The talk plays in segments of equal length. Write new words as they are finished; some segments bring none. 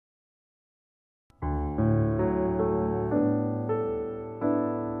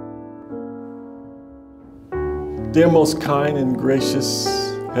Dear most kind and gracious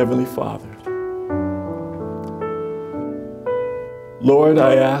Heavenly Father, Lord,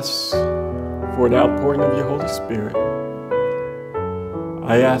 I ask for an outpouring of your Holy Spirit.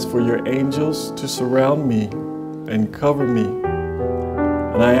 I ask for your angels to surround me and cover me.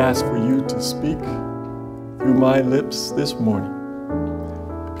 And I ask for you to speak through my lips this morning,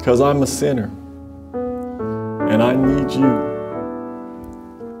 because I'm a sinner and I need you.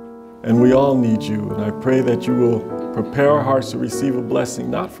 And we all need you. And I pray that you will prepare our hearts to receive a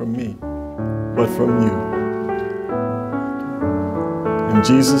blessing, not from me, but from you. In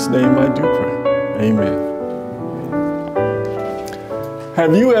Jesus' name I do pray. Amen.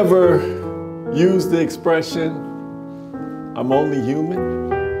 Have you ever used the expression, I'm only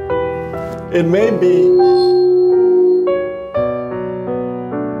human? It may be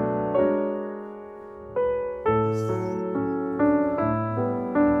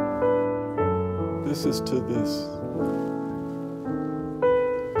this is to this.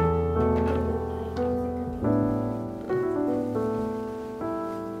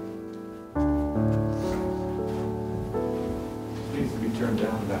 Needs to be turned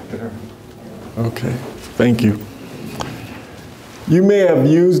down back there. Okay, thank you. You may have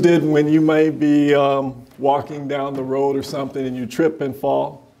used it when you may be walking down the road or something and you trip and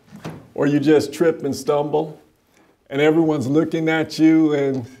fall, or you just trip and stumble, and everyone's looking at you,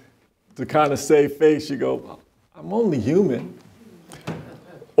 and to kind of save face, you go, I'm only human.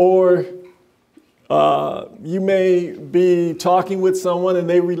 Or you may be talking with someone and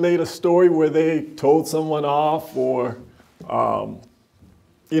they relate a story where they told someone off, or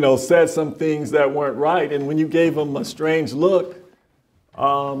said some things that weren't right. And when you gave them a strange look,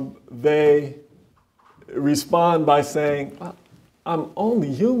 they respond by saying, I'm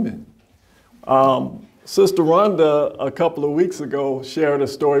only human. Sister Rhonda, a couple of weeks ago, shared a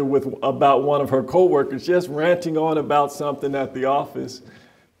story about one of her coworkers just ranting on about something at the office.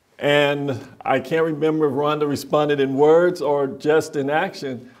 And I can't remember if Rhonda responded in words or just in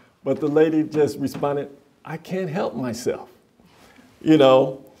action, but the lady just responded, I can't help myself. A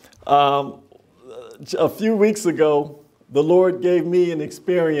few weeks ago, the Lord gave me an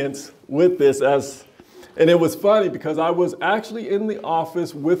experience with this, and it was funny because I was actually in the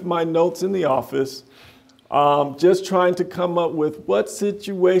office with my notes in the office, just trying to come up with what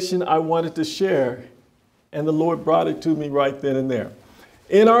situation I wanted to share. And the Lord brought it to me right then and there.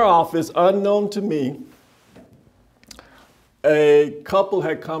 In our office, unknown to me, a couple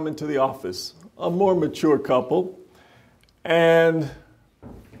had come into the office, a more mature couple. And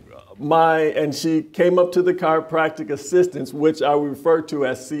she came up to the chiropractic assistants, which I refer to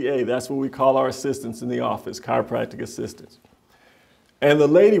as CA. That's what we call our assistants in the office, chiropractic assistants. And the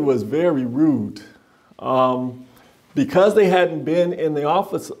lady was very rude. Because they hadn't been in the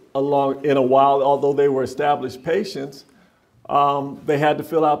office in a while, although they were established patients, they had to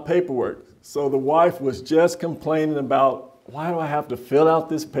fill out paperwork. So the wife was just complaining about, why do I have to fill out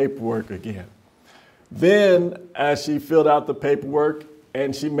this paperwork again? Then, as she filled out the paperwork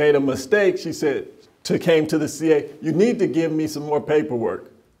and she made a mistake, she came to the CA, you need to give me some more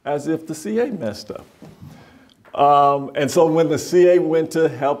paperwork, as if the CA messed up. And so when the CA went to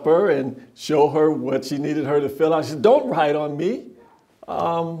help her and show her what she needed her to fill out, she said, don't write on me.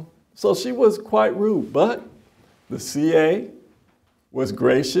 So she was quite rude, but the CA was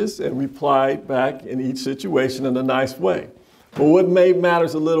gracious and replied back in each situation in a nice way. But what made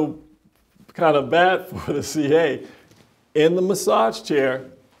matters a little kind of bad for the CA, in the massage chair,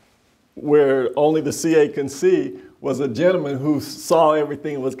 where only the CA can see, was a gentleman who saw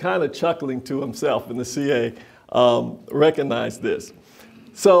everything and was kind of chuckling to himself, and the CA recognized this.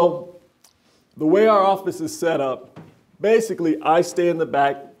 So the way our office is set up, basically I stay in the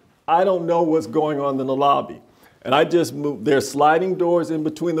back. I don't know what's going on in the lobby. And I just move. There's sliding doors in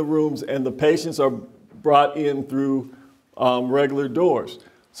between the rooms, and the patients are brought in through regular doors.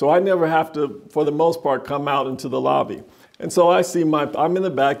 So I never have to, for the most part, come out into the lobby. And so I'm in the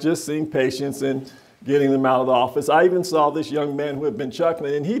back just seeing patients and getting them out of the office. I even saw this young man who had been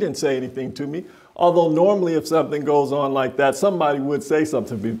chuckling, and he didn't say anything to me. Although normally if something goes on like that, somebody would say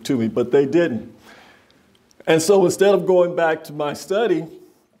something to me, but they didn't. And so instead of going back to my study,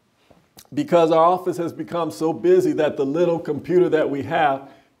 because our office has become so busy that the little computer that we have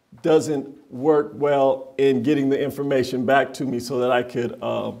doesn't work well in getting the information back to me so that I could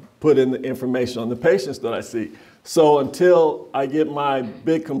put in the information on the patients that I see. So until I get my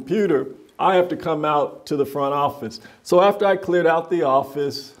big computer, I have to come out to the front office. So after I cleared out the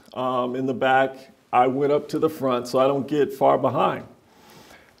office in the back, I went up to the front so I don't get far behind.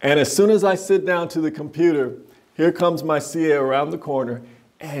 And as soon as I sit down to the computer, here comes my CA around the corner,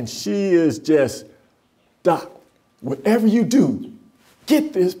 and she is just, Doc, whatever you do,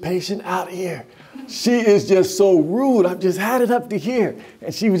 get this patient out of here. She is just so rude. I've just had it up to here.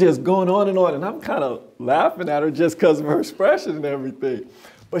 And she was just going on. And I'm kind of laughing at her just because of her expression and everything.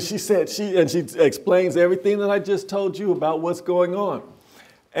 But she said, she explains everything that I just told you about what's going on.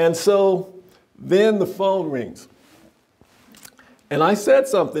 And so then the phone rings. And I said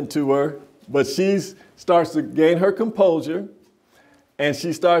something to her, but she starts to gain her composure. And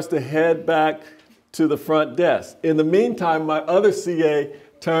she starts to head back to the front desk. In the meantime, my other CA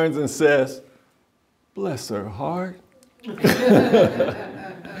turns and says, bless her heart.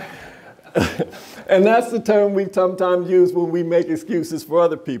 And that's the term we sometimes use when we make excuses for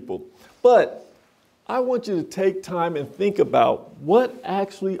other people. But I want you to take time and think about what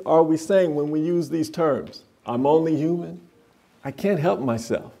actually are we saying when we use these terms. I'm only human. I can't help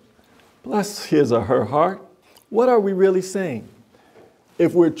myself. Bless his or her heart. What are we really saying?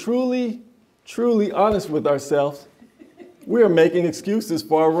 If we're truly honest with ourselves, we are making excuses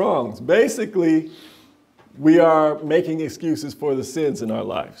for our wrongs. Basically, we are making excuses for the sins in our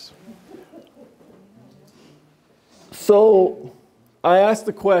lives. So I asked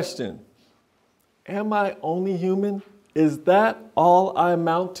the question, am I only human? Is that all I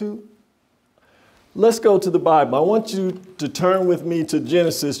amount to? Let's go to the Bible. I want you to turn with me to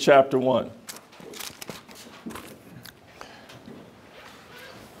Genesis chapter 1.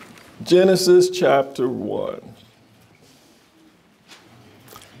 Genesis chapter 1.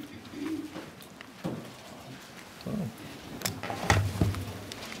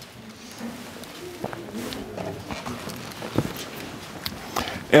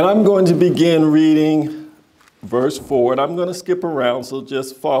 And I'm going to begin reading verse 4, and I'm going to skip around, so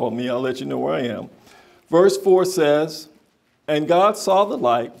just follow me. I'll let you know where I am. Verse 4 says, and God saw the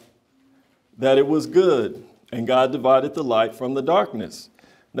light, that it was good, and God divided the light from the darkness.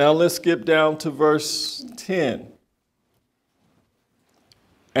 Now let's skip down to verse 10.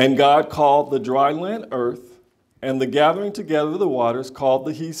 And God called the dry land earth, and the gathering together of the waters called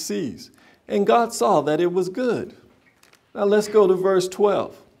the he seas. And God saw that it was good. Now let's go to verse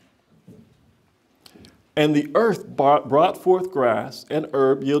 12. And the earth brought forth grass and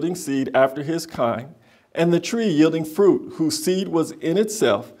herb yielding seed after his kind, and the tree yielding fruit, whose seed was in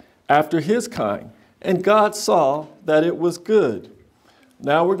itself after his kind. And God saw that it was good.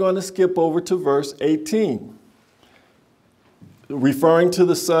 Now we're going to skip over to verse 18, referring to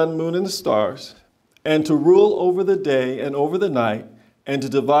the sun, moon, and the stars, and to rule over the day and over the night, and to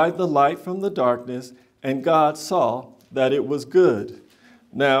divide the light from the darkness. And God saw that it was good.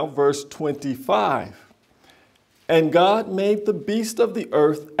 Now, verse 25. And God made the beast of the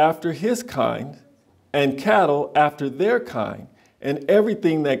earth after his kind, and cattle after their kind, and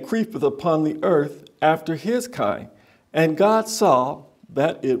everything that creepeth upon the earth after his kind. And God saw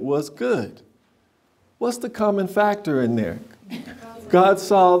that it was good. What's the common factor in there? God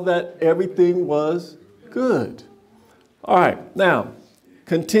saw that everything was good. All right, now,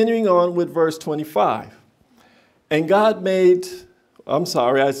 continuing on with verse 25. And God made, I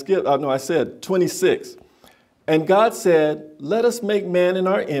said 26. And God said, let us make man in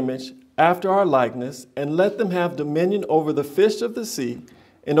our image, after our likeness, and let them have dominion over the fish of the sea,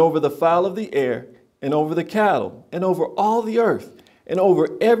 and over the fowl of the air, and over the cattle, and over all the earth, and over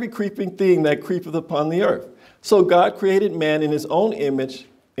every creeping thing that creepeth upon the earth. So God created man in his own image.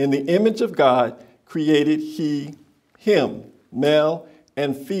 In the image of God created he him. Male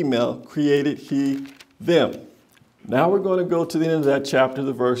and female created he them. Now we're going to go to the end of that chapter,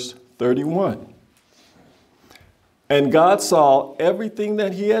 the verse 31. And God saw everything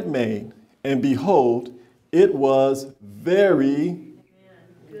that he had made, and behold, it was very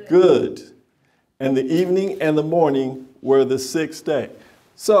good. And the evening and the morning were the sixth day.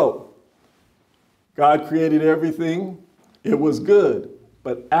 So, God created everything. It was good.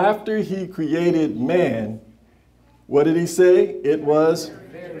 But after he created man, what did he say? It was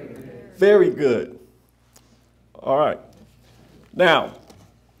very good. All right. Now,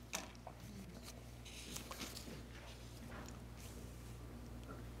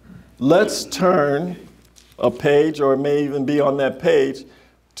 let's turn a page, or it may even be on that page,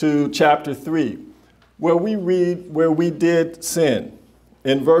 to chapter 3, where we read where we did sin.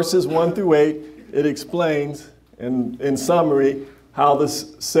 In verses 1 through 8, it explains, in summary, how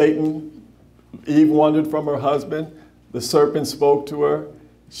Satan, Eve wandered from her husband. The serpent spoke to her.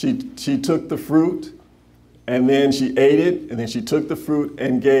 She took the fruit, and then she ate it, and then she took the fruit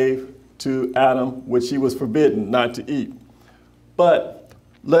and gave to Adam, which he was forbidden not to eat. But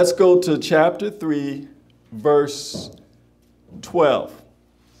let's go to chapter 3, verse 12.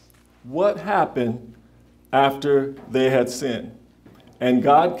 What happened after they had sinned? And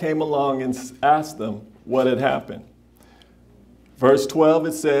God came along and asked them what had happened. Verse 12,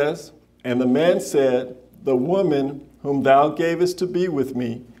 it says, "And the man said, The woman whom thou gavest to be with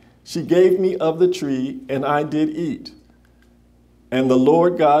me, she gave me of the tree, and I did eat. And the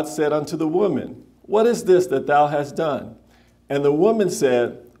Lord God said unto the woman, What is this that thou hast done? And the woman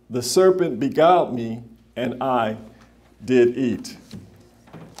said, The serpent beguiled me, and I did eat."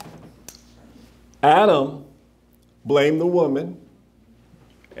 Adam blamed the woman,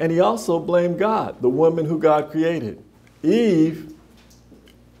 and he also blamed God, the woman who God created. Eve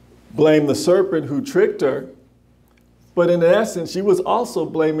blamed the serpent who tricked her, but in essence, she was also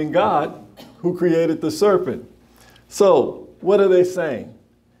blaming God who created the serpent. So, what are they saying?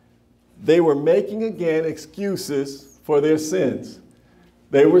 They were making again excuses for their sins.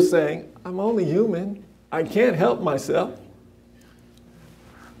 They were saying, I'm only human. I can't help myself.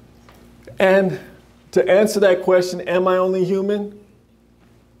 And to answer that question, am I only human?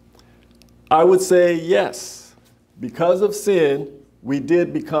 I would say yes. Because of sin, we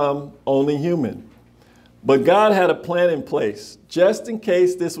did become only human. But God had a plan in place, just in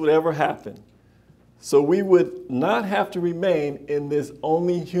case this would ever happen. So we would not have to remain in this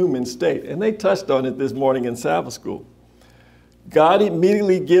only human state. And they touched on it this morning in Sabbath school. God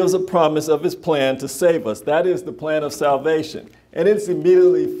immediately gives a promise of his plan to save us. That is the plan of salvation. And it's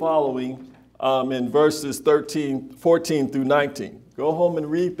immediately following in verses 14 through 19. Go home and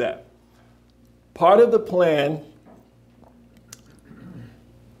read that. Part of the plan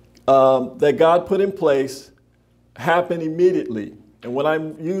that God put in place happened immediately. And when I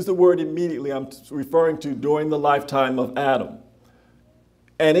use the word immediately, I'm referring to during the lifetime of Adam.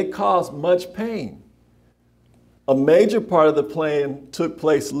 And it caused much pain. A major part of the plan took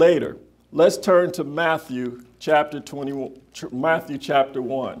place later. Let's turn to Matthew chapter 1.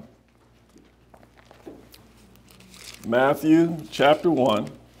 Matthew chapter 1.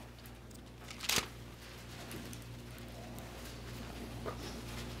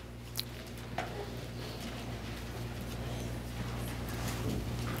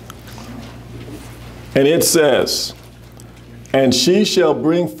 And it says, "And she shall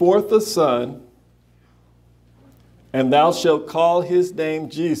bring forth a son, and thou shalt call his name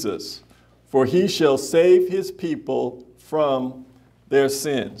Jesus, for he shall save his people from their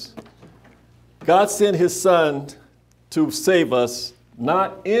sins." God sent his son to save us,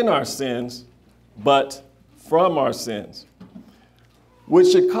 not in our sins, but from our sins,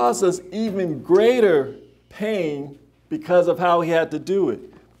 which should cause us even greater pain because of how he had to do it.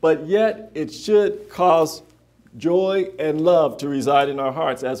 But yet it should cause joy and love to reside in our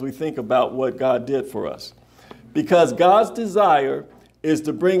hearts as we think about what God did for us. Because God's desire is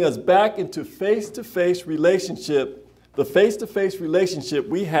to bring us back into face-to-face relationship, the face-to-face relationship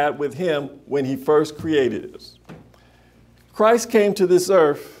we had with him when he first created us. Christ came to this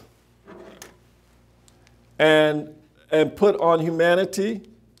earth and put on humanity,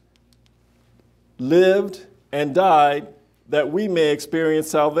 lived and died that we may experience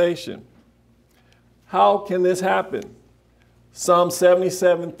salvation. How can this happen? Psalm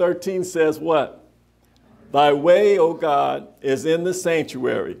 77:13 says what? "Thy way, O God, is in the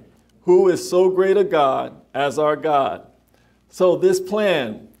sanctuary. Who is so great a God as our God?" So this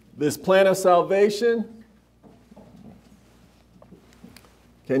plan of salvation,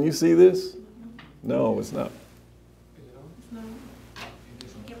 can you see this? No, it's not.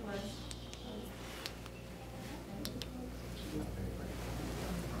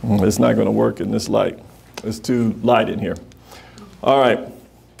 It's not going to work in this light. It's too light in here. All right.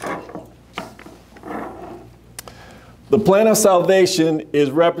 The plan of salvation is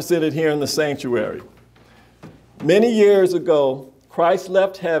represented here in the sanctuary. Many years ago, Christ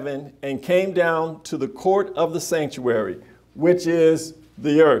left heaven and came down to the court of the sanctuary, which is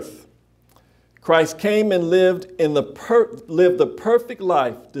the earth. Christ came and lived the perfect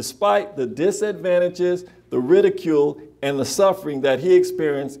life despite the disadvantages, the ridicule, and the suffering that he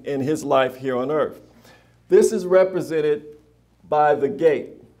experienced in his life here on earth. This is represented by the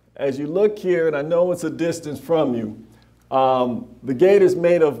gate. As you look here, and I know it's a distance from you, the gate is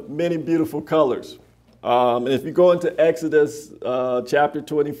made of many beautiful colors. And if you go into Exodus chapter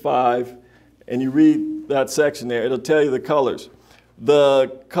 25 and you read that section there, it'll tell you the colors.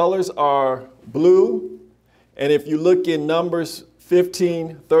 The colors are blue, and if you look in Numbers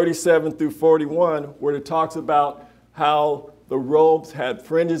 15:37 through 41, where it talks about how the robes had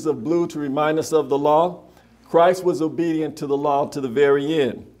fringes of blue to remind us of the law, Christ was obedient to the law to the very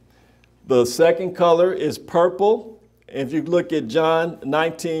end. The second color is purple. If you look at John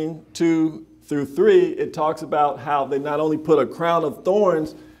 19:2 through 3, it talks about how they not only put a crown of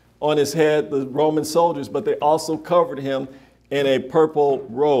thorns on his head, the Roman soldiers, but they also covered him in a purple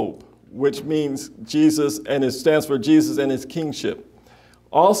robe, which means Jesus, and it stands for Jesus and his kingship.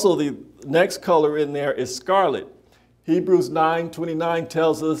 Also, the next color in there is scarlet. Hebrews 9:29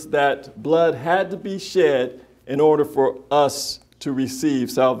 tells us that blood had to be shed in order for us to receive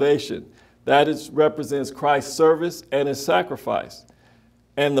salvation. That represents Christ's service and his sacrifice.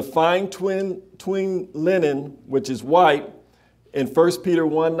 And the fine twin linen, which is white, in 1 Peter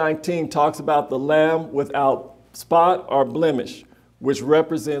 1:19 talks about the lamb without spot or blemish, which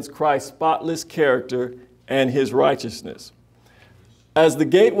represents Christ's spotless character and his righteousness. As the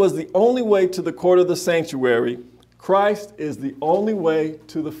gate was the only way to the court of the sanctuary, Christ is the only way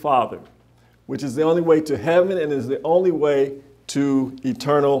to the Father, which is the only way to heaven and is the only way to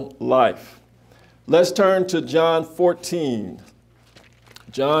eternal life. Let's turn to John 14.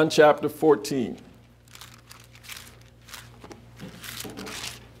 John chapter 14.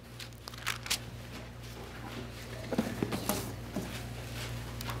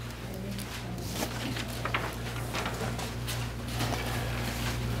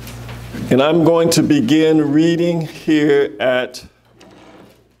 And I'm going to begin reading here at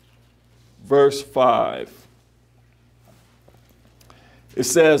verse 5. It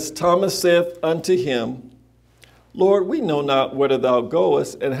says, Thomas saith unto him, Lord, we know not whither thou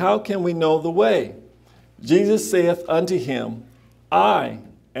goest, and how can we know the way? Jesus saith unto him, I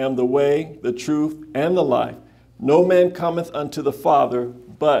am the way, the truth, and the life. No man cometh unto the Father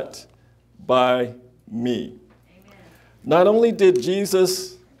but by me. Amen. Not only did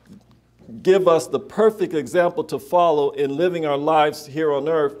Jesus give us the perfect example to follow in living our lives here on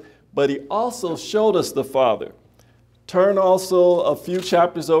earth, but he also showed us the Father. Turn also a few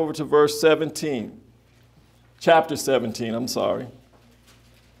chapters over to verse 17. Chapter 17, I'm sorry.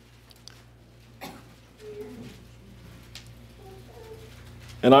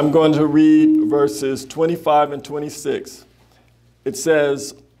 And I'm going to read verses 25 and 26. It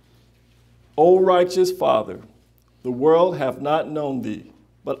says, O righteous Father, the world hath not known thee,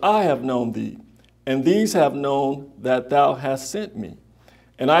 but I have known thee, and these have known that thou hast sent me.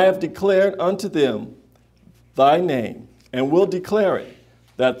 And I have declared unto them thy name, and will declare it,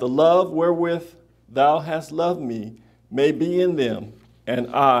 that the love wherewith thou hast loved me may be in them, and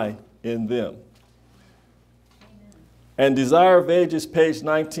I in them. Amen. And Desire of Ages, page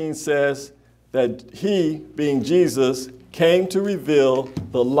 19, says that he, being Jesus, came to reveal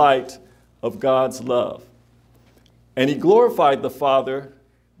the light of God's love. And he glorified the Father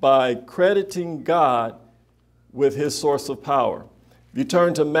by crediting God with his source of power. If you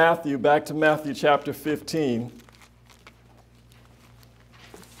turn to Matthew, back to Matthew chapter 15,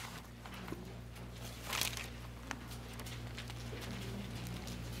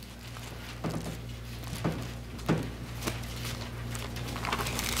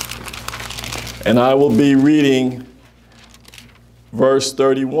 and I will be reading verse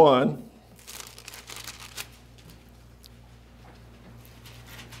 31.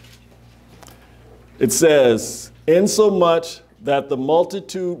 It says, insomuch that the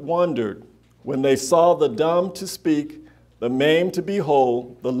multitude wondered when they saw the dumb to speak, the maimed to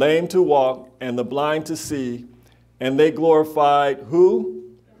behold, the lame to walk, and the blind to see, and they glorified who?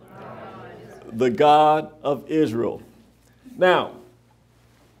 The God of Israel. Now,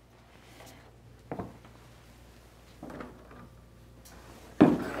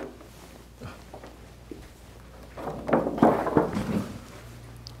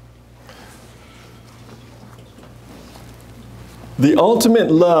 the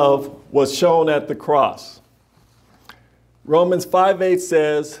ultimate love was shown at the cross. Romans 5:8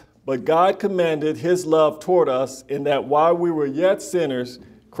 says, but God commended his love toward us in that while we were yet sinners,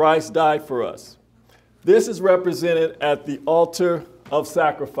 Christ died for us. This is represented at the altar of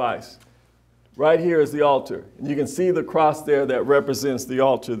sacrifice. Right here is the altar. And you can see the cross there that represents the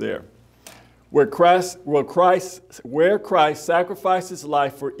altar there. Where Christ sacrificed his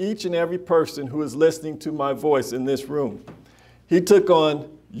life for each and every person who is listening to my voice in this room. He took on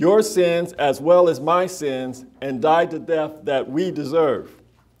your sins as well as my sins and died the death that we deserve.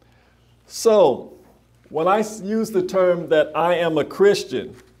 So, when I use the term that I am a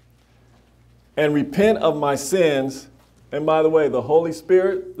Christian and repent of my sins, and by the way, the Holy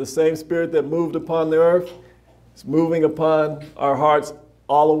Spirit, the same Spirit that moved upon the earth, is moving upon our hearts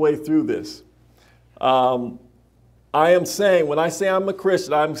all the way through this. I am saying, when I say I'm a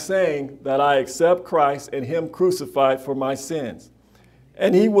Christian, I'm saying that I accept Christ and him crucified for my sins.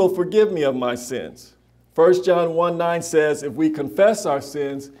 And he will forgive me of my sins. 1 John 1:9 says, if we confess our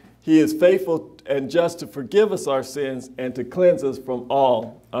sins, he is faithful and just to forgive us our sins and to cleanse us from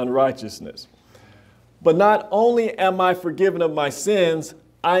all unrighteousness. But not only am I forgiven of my sins,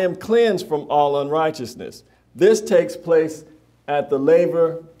 I am cleansed from all unrighteousness. This takes place at the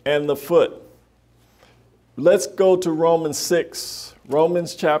laver and the foot. Let's go to Romans 6,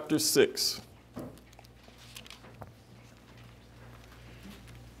 Romans chapter 6.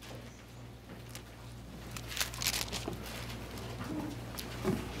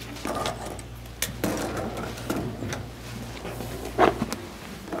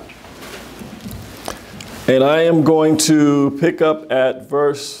 And I am going to pick up at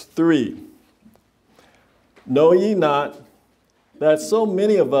verse 3. Know ye not that so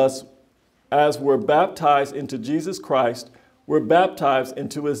many of us, as were baptized into Jesus Christ, were baptized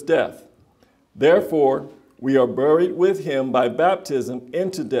into his death? Therefore, we are buried with him by baptism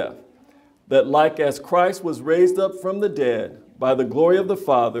into death, that like as Christ was raised up from the dead by the glory of the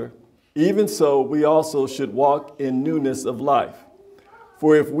Father, even so we also should walk in newness of life.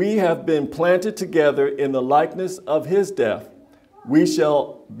 For if we have been planted together in the likeness of his death, we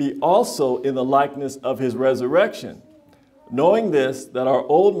shall be also in the likeness of his resurrection. Knowing this, that our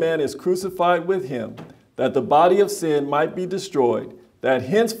old man is crucified with him, that the body of sin might be destroyed, that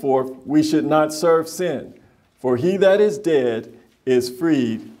henceforth we should not serve sin. For he that is dead is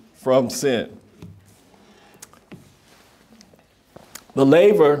freed from sin. The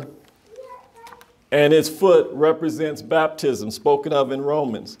laver and its foot represents baptism, spoken of in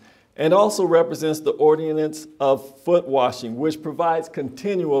Romans, and also represents the ordinance of foot washing, which provides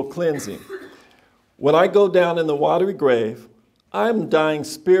continual cleansing. When I go down in the watery grave, I'm dying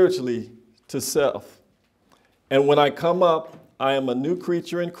spiritually to self. And when I come up, I am a new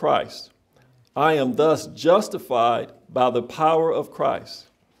creature in Christ. I am thus justified by the power of Christ.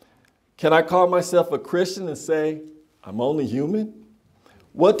 Can I call myself a Christian and say, I'm only human?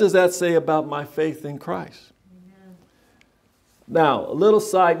 What does that say about my faith in Christ? Amen. Now, a little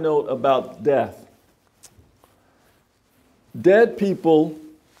side note about death. Dead people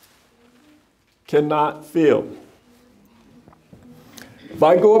cannot feel. If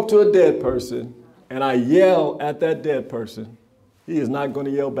I go up to a dead person and I yell at that dead person, he is not going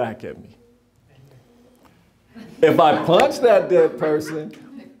to yell back at me. If I punch that dead person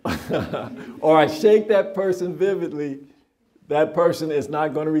or I shake that person vividly, that person is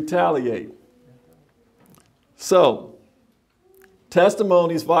not going to retaliate. So,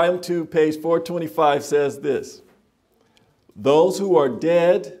 Testimonies, Volume 2, page 425 says this: those who are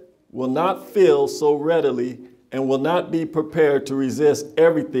dead will not feel so readily and will not be prepared to resist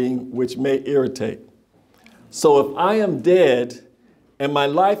everything which may irritate. So if I am dead and my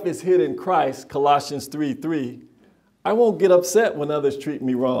life is hid in Christ, Colossians 3:3, I won't get upset when others treat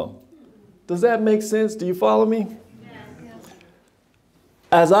me wrong. Does that make sense? Do you follow me?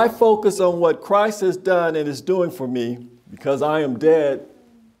 As I focus on what Christ has done and is doing for me, because I am dead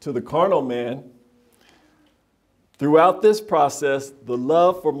to the carnal man, throughout this process, the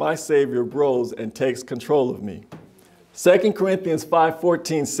love for my Savior grows and takes control of me. 2 Corinthians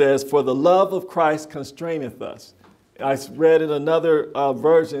 5:14 says, for the love of Christ constraineth us. I read in another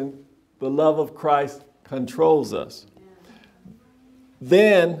version, the love of Christ controls us.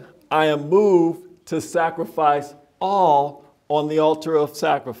 Then I am moved to sacrifice all on the altar of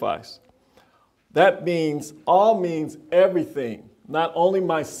sacrifice. That means, all means everything, not only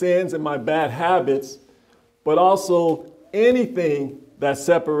my sins and my bad habits, but also anything that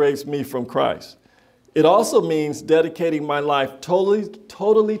separates me from Christ. It also means dedicating my life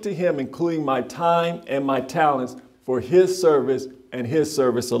totally to him, including my time and my talents for his service and his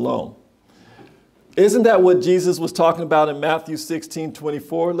service alone. Isn't that what Jesus was talking about in Matthew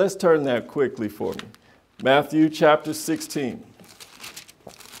 16:24? Let's turn that quickly for me. Matthew chapter 16.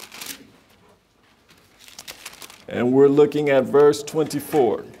 And we're looking at verse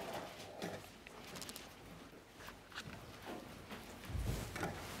 24.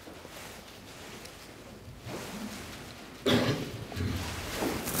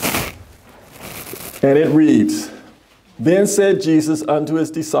 And it reads, then said Jesus unto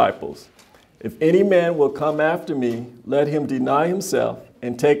his disciples, if any man will come after me, let him deny himself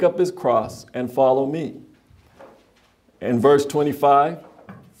and take up his cross and follow me. And verse 25,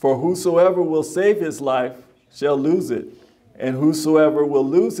 for whosoever will save his life shall lose it, and whosoever will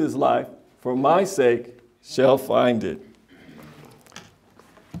lose his life for my sake shall find it.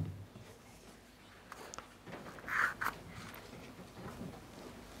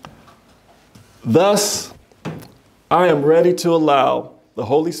 Thus, I am ready to allow the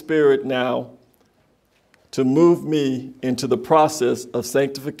Holy Spirit now to move me into the process of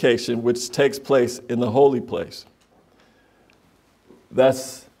sanctification, which takes place in the holy place.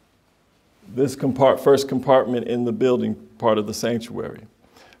 That's this first compartment in the building part of the sanctuary.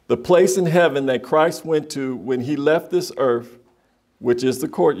 The place in heaven that Christ went to when he left this earth, which is the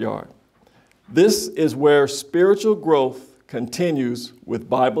courtyard. This is where spiritual growth continues with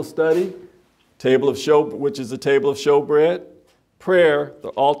Bible study, which is the table of showbread, prayer, the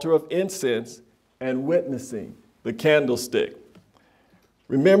altar of incense, and witnessing, the candlestick.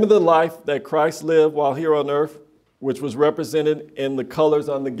 Remember the life that Christ lived while here on earth, which was represented in the colors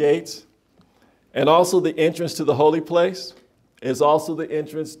on the gates, and also the entrance to the holy place is also the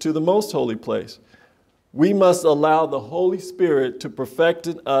entrance to the most holy place. We must allow the Holy Spirit to perfect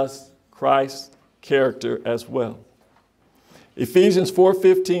in us Christ's character as well. Ephesians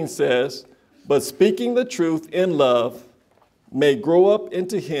 4:15 says, "But speaking the truth in love may grow up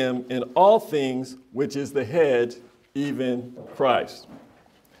into him in all things, which is the head, even Christ."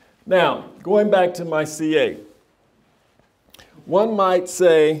 Now, going back to my CA, one might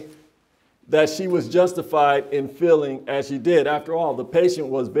say that she was justified in feeling as she did. After all, the patient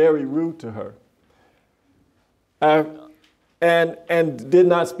was very rude to her and did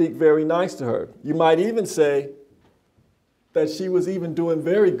not speak very nice to her. You might even say that she was even doing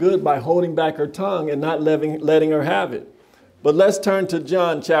very good by holding back her tongue and not letting her have it. But let's turn to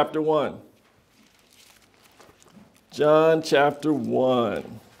John chapter 1. John chapter 1.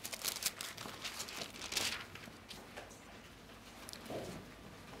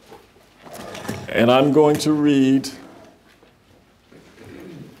 And I'm going to read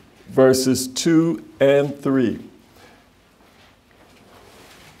verses 2 and 3.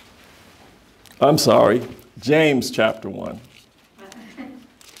 I'm sorry, James chapter 1.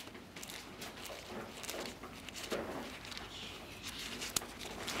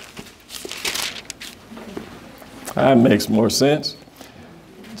 That makes more sense.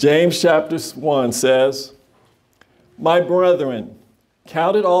 James chapter 1 says, "My brethren,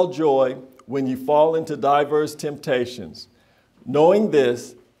 count it all joy when you fall into diverse temptations, knowing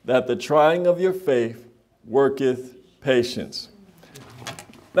this, that the trying of your faith worketh patience."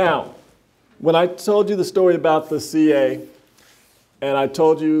 Now, when I told you the story about the CA, and I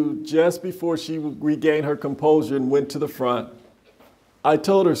told you just before she regained her composure and went to the front, I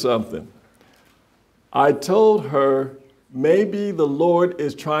told her something. I told her, maybe the Lord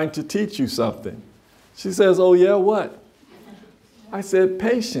is trying to teach you something. She says, "Oh yeah, what?" I said,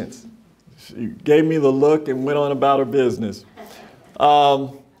 "Patience." She gave me the look and went on about her business.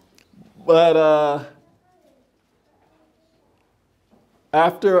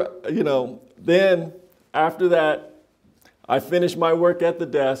 After that, I finished my work at the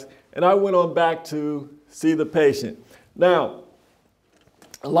desk and I went on back to see the patient. Now,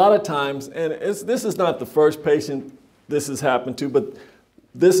 a lot of times, and this is not the first patient this has happened to, but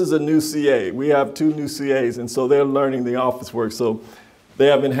this is a new CA. We have 2 new CAs, and so they're learning the office work. So they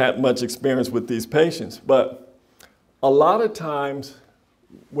haven't had much experience with these patients. But a lot of times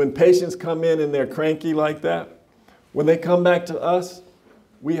when patients come in and they're cranky like that, when they come back to us,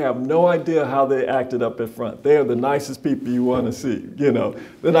 we have no idea how they acted up at front. They are the nicest people you want to see, you know.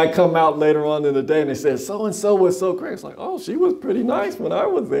 Then I come out later on in the day and they say, "So-and-so was so great." It's like, "Oh, she was pretty nice when I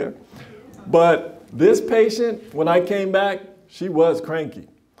was there." But this patient, when I came back, she was cranky.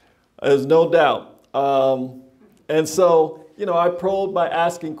 There's no doubt. And so, you know, I probed by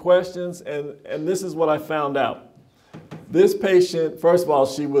asking questions, and this is what I found out. This patient, first of all,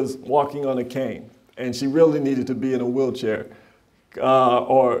 she was walking on a cane, and she really needed to be in a wheelchair,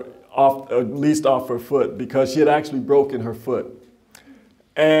 or at least off her foot, because she had actually broken her foot.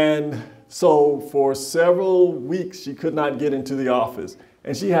 And so for several weeks, she could not get into the office,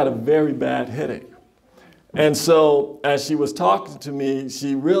 and she had a very bad headache. And so as she was talking to me,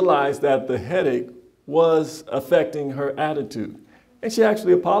 she realized that the headache was affecting her attitude. And she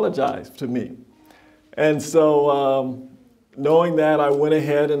actually apologized to me. And so knowing that, I went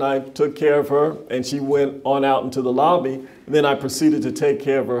ahead and I took care of her, and she went on out into the lobby. And then I proceeded to take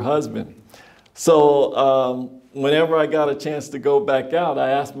care of her husband. So whenever I got a chance to go back out, I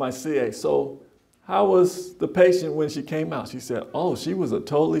asked my CA, "So how was the patient when she came out?" She said, "Oh, she was a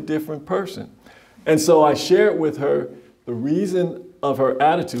totally different person." And so I shared with her the reason of her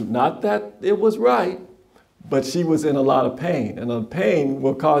attitude, not that it was right, but she was in a lot of pain, and the pain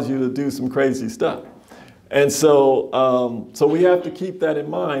will cause you to do some crazy stuff. And so, so we have to keep that in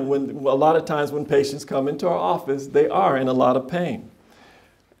mind. When a lot of times when patients come into our office, they are in a lot of pain.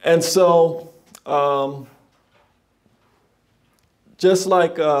 And so, just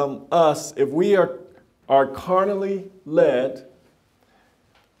like us, if we are carnally led,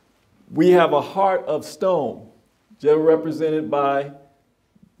 we have a heart of stone, represented by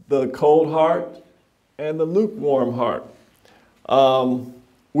the cold heart and the lukewarm heart.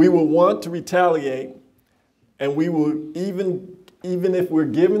 We will want to retaliate, and we will, even if we're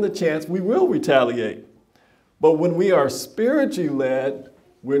given the chance, we will retaliate. But when we are spiritually led,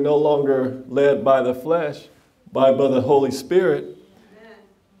 we're no longer led by the flesh, by the Holy Spirit,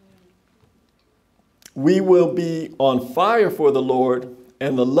 we will be on fire for the Lord,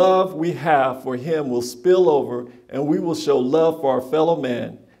 and the love we have for him will spill over, and we will show love for our fellow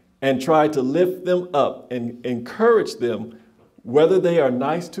man and try to lift them up and encourage them, whether they are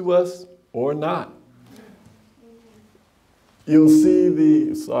nice to us or not. You'll see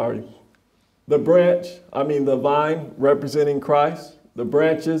the vine representing Christ, the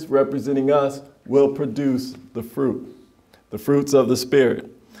branches representing us will produce the fruits of the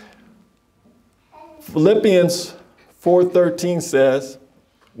Spirit. Philippians 4:13 says,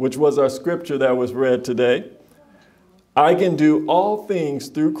 which was our scripture that was read today, I can do all things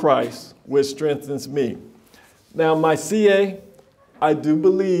through Christ, which strengthens me. Now, my CA, I do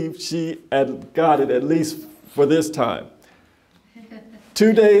believe she had got it at least for this time.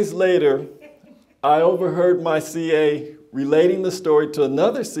 2 days later, I overheard my CA relating the story to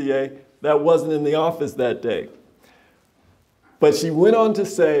another CA that wasn't in the office that day. But she went on to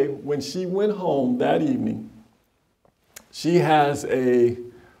say, when she went home that evening, she has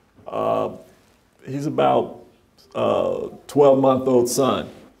he's about 12-month-old son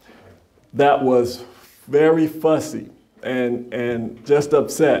that was very fussy and just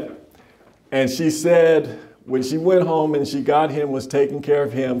upset. And she said, when she went home and she got him, was taking care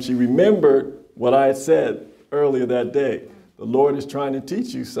of him, she remembered what I had said earlier that day. The Lord is trying to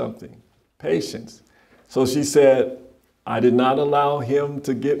teach you something, patience. So she said, I did not allow him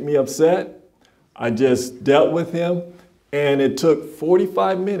to get me upset. I just dealt with him, and it took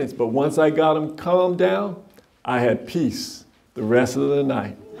 45 minutes. But once I got him calmed down, I had peace the rest of the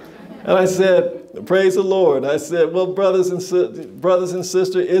night. And I said, praise the Lord. I said, well, brothers and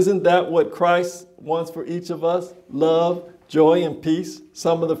sisters, isn't that what Christ wants for each of us? Love, joy, and peace.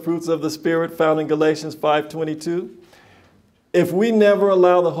 Some of the fruits of the Spirit found in Galatians 5:22. If we never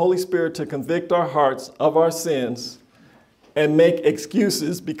allow the Holy Spirit to convict our hearts of our sins and make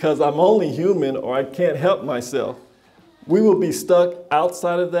excuses because I'm only human or I can't help myself, we will be stuck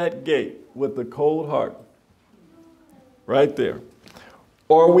outside of that gate with a cold heart. Right there.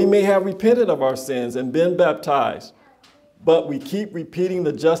 Or we may have repented of our sins and been baptized, but we keep repeating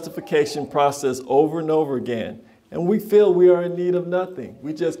the justification process over and over again. And we feel we are in need of nothing.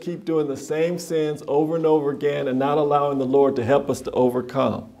 We just keep doing the same sins over and over again and not allowing the Lord to help us to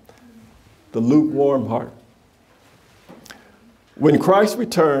overcome. The lukewarm heart. When Christ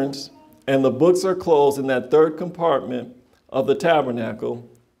returns and the books are closed in that third compartment of the tabernacle,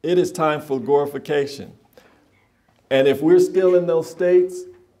 it is time for glorification. And if we're still in those states,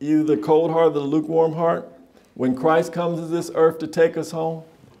 either the cold heart or the lukewarm heart, when Christ comes to this earth to take us home,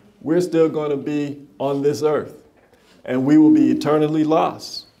 we're still going to be on this earth. And we will be eternally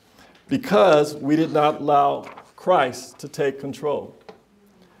lost because we did not allow Christ to take control.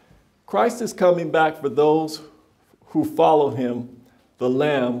 Christ is coming back for those who follow him, the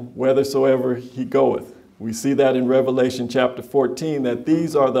Lamb, whithersoever he goeth. We see that in Revelation chapter 14, that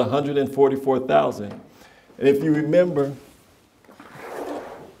these are the 144,000. And if you remember,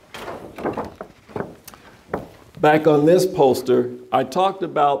 back on this poster, I talked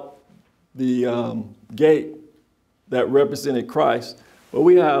about the gate that represented Christ, but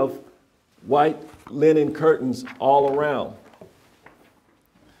we have white linen curtains all around.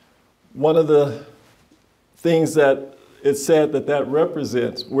 One of the things that it said that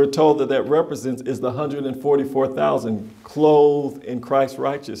represents, we're told that represents, is the 144,000 clothed in Christ's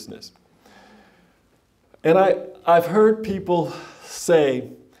righteousness. And I've heard people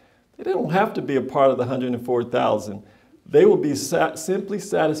say they don't have to be a part of the 104,000. They will be simply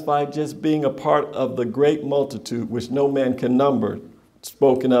satisfied just being a part of the great multitude, which no man can number,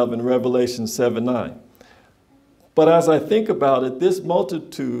 spoken of in Revelation 7:9. But as I think about it, this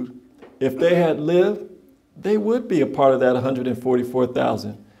multitude, if they had lived, they would be a part of that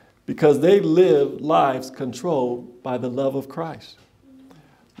 144,000 because they live lives controlled by the love of Christ.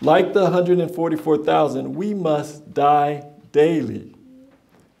 Like the 144,000, we must die daily,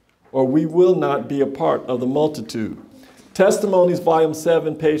 or we will not be a part of the multitude. Testimonies, volume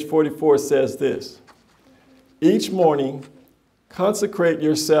 7, page 44 says this: each morning, consecrate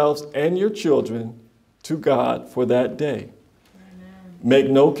yourselves and your children to God for that day. Amen. Make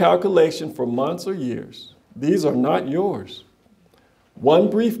no calculation for months or years. These are not yours. One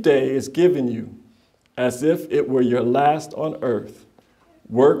brief day is given you as if it were your last on earth.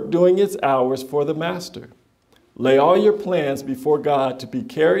 Work doing its hours for the master. Lay all your plans before God to be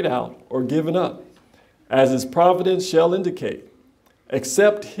carried out or given up, as his providence shall indicate.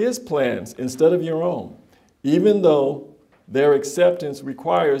 Accept his plans instead of your own, even though their acceptance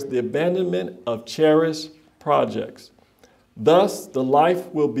requires the abandonment of cherished projects. Thus, the life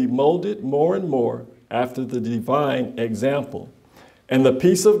will be molded more and more after the divine example. And the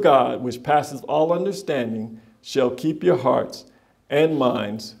peace of God, which passes all understanding, shall keep your hearts and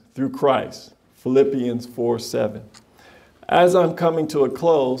minds through Christ. Philippians 4:7. As I'm coming to a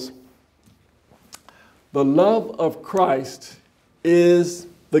close, the love of Christ is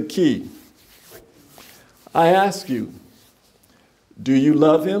the key. I ask you, do you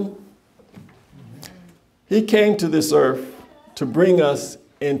love him? He came to this earth to bring us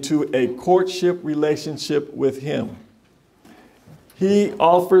into a courtship relationship with him. He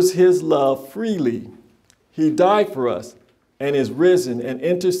offers his love freely. He died for us and is risen and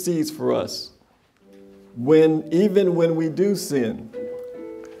intercedes for us even when we do sin.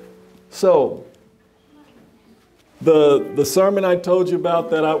 So, the sermon I told you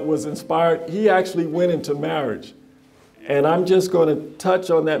about that I was inspired, he actually went into marriage. And I'm just going to touch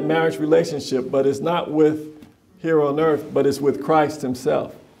on that marriage relationship, but it's not with here on earth, but it's with Christ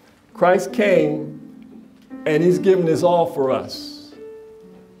himself. Christ came and he's given his all for us.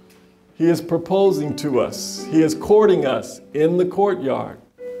 He is proposing to us. He is courting us in the courtyard.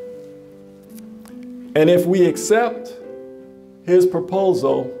 And if we accept his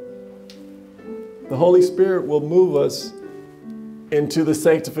proposal, the Holy Spirit will move us into the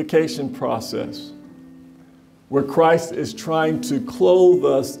sanctification process, where Christ is trying to clothe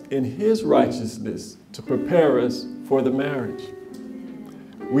us in his righteousness to prepare us for the marriage.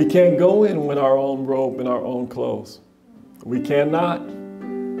 We can't go in with our own robe and our own clothes. We cannot.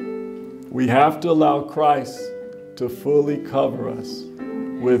 We have to allow Christ to fully cover us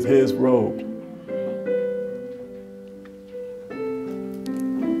with his robe.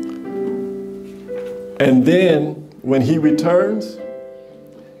 And then when he returns,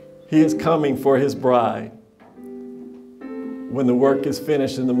 he is coming for his bride when the work is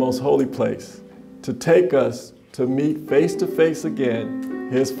finished in the most holy place, to take us to meet face to face again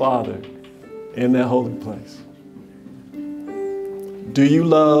his Father in that holy place. Do you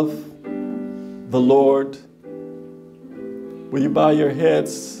love the Lord? Will you bow your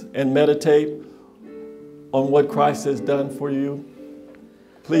heads and meditate on what Christ has done for you?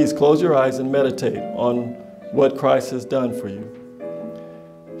 Please close your eyes and meditate on what Christ has done for you.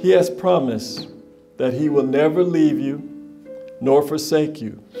 He has promised that he will never leave you nor forsake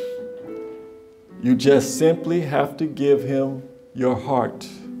you. You just simply have to give him your heart,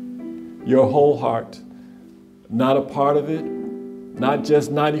 your whole heart, not a part of it, not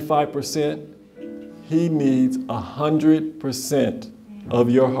just 95%. He needs 100% of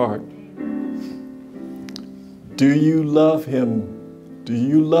your heart. Do you love him? Do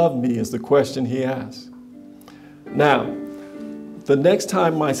you love me is the question he asks. Now, the next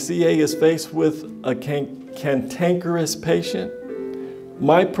time my CA is faced with a cantankerous patient,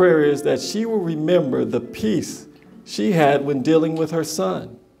 my prayer is that she will remember the peace she had when dealing with her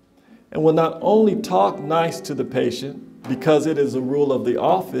son, and will not only talk nice to the patient because it is a rule of the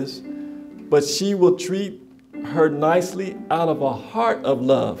office, but she will treat her nicely out of a heart of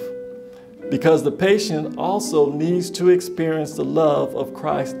love, because the patient also needs to experience the love of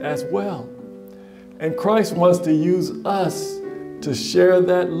Christ as well. And Christ wants to use us to share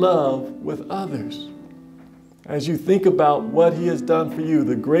that love with others. As you think about what he has done for you,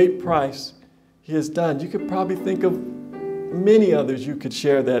 the great price he has done, you could probably think of many others you could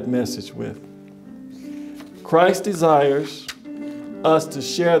share that message with. Christ desires us to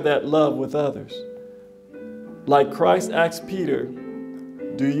share that love with others. Like Christ asked Peter,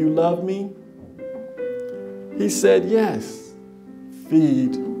 "Do you love me?" He said, "Yes,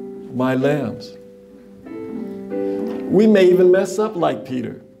 feed my lambs." We may even mess up like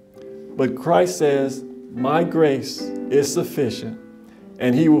Peter, but Christ says, "My grace is sufficient,"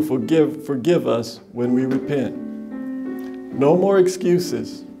 and he will forgive us when we repent. No more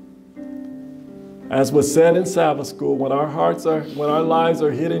excuses. As was said in Sabbath school, when our lives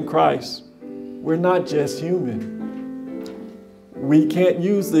are hid in Christ, we're not just human. We can't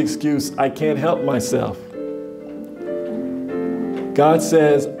use the excuse, "I can't help myself." God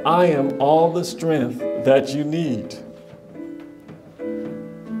says, "I am all the strength that you need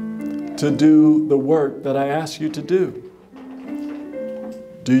to do the work that I ask you to do."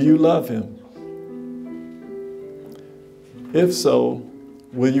 Do you love him? If so,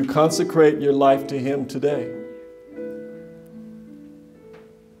 will you consecrate your life to him today?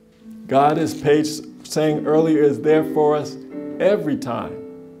 God, as Paige sang earlier, is there for us every time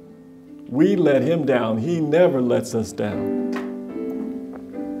we let him down. He never lets us down.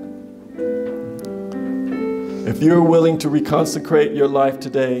 If you're willing to reconsecrate your life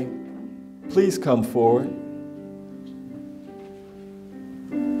today, please come forward.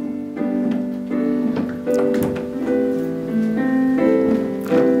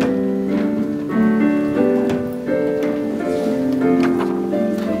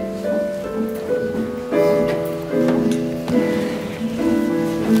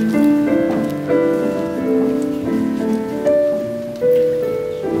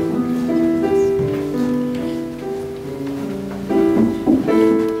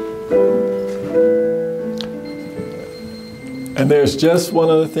 there's just one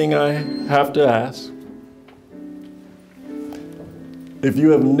other thing I have to ask. If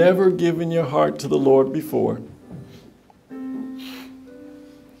you have never given your heart to the Lord before,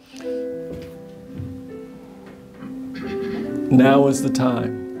 now is the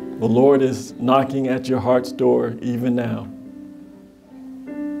time. The Lord is knocking at your heart's door even now.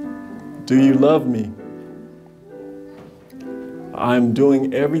 Do you love me? I'm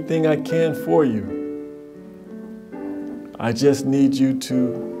doing everything I can for you. I just need you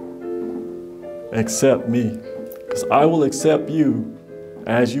to accept me, because I will accept you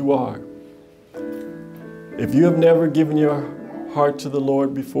as you are. If you have never given your heart to the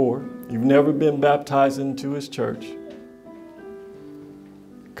Lord before, you've never been baptized into His church,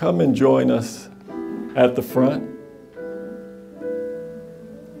 come and join us at the front.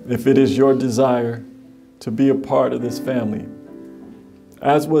 If it is your desire to be a part of this family.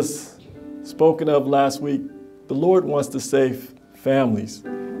 As was spoken of last week, the Lord wants to save families,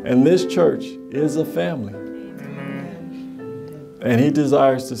 and this church is a family. And He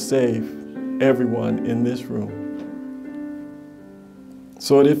desires to save everyone in this room.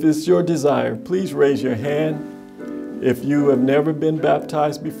 So if it's your desire, please raise your hand. If you have never been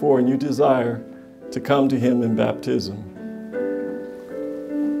baptized before and you desire to come to Him in baptism.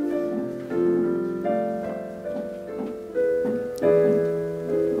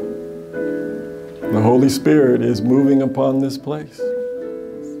 The Holy Spirit is moving upon this place.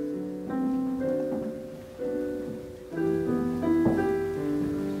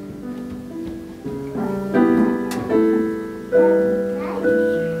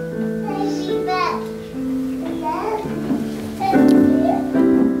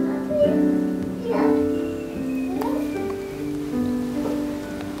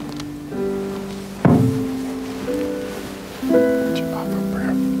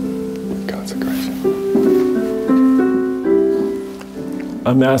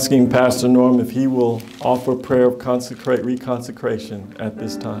 I'm asking Pastor Norm if he will offer a prayer of reconsecration at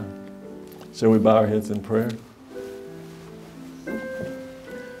this time. Shall we bow our heads in prayer?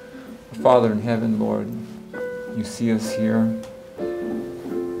 Father in heaven, Lord, you see us here.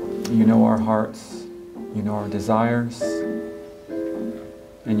 You know our hearts. You know our desires.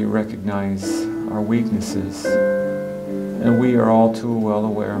 And you recognize our weaknesses. And we are all too well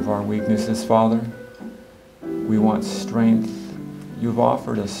aware of our weaknesses, Father. We want strength. You've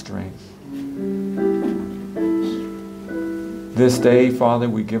offered us strength. This day, Father,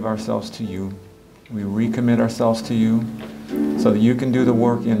 we give ourselves to you. We recommit ourselves to you so that you can do the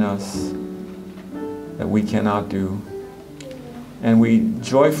work in us that we cannot do. And we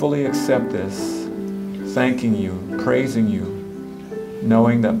joyfully accept this, thanking you, praising you,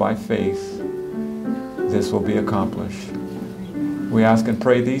 knowing that by faith this will be accomplished. We ask and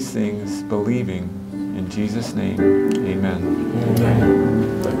pray these things, believing in Jesus' name, amen.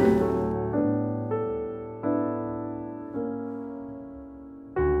 Amen.